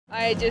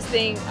I just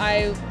think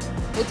I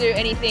will do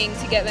anything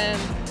to get them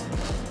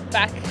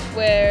back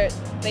where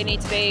they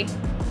need to be,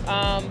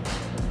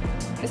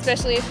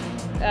 especially if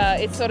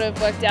it sort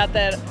of worked out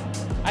that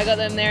I got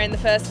them there in the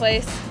first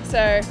place.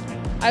 So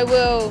I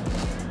will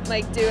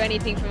do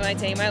anything for my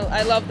team.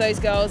 I love those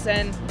girls,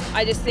 and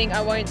I just think I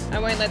won't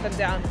let them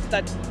down.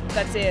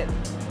 That's it.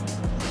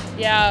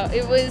 Yeah,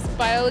 it was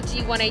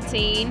Biology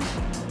 118,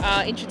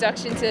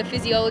 Introduction to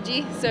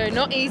Physiology, so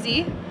not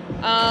easy.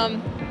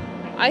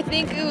 I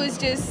think it was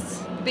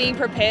just being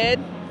prepared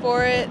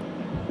for it.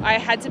 I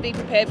had to be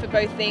prepared for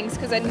both things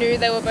because I knew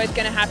they were both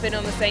going to happen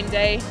on the same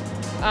day.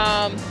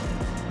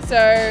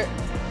 So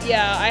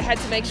yeah, I had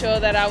to make sure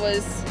that I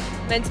was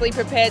mentally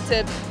prepared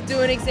to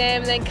do an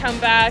exam and then come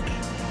back,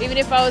 even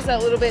if I was a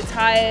little bit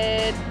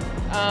tired.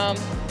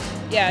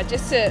 Yeah,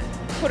 just to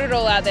put it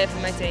all out there for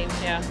my team.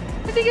 Yeah,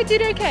 I think I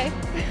did okay.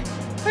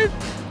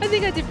 I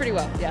think I did pretty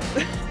well. Yeah.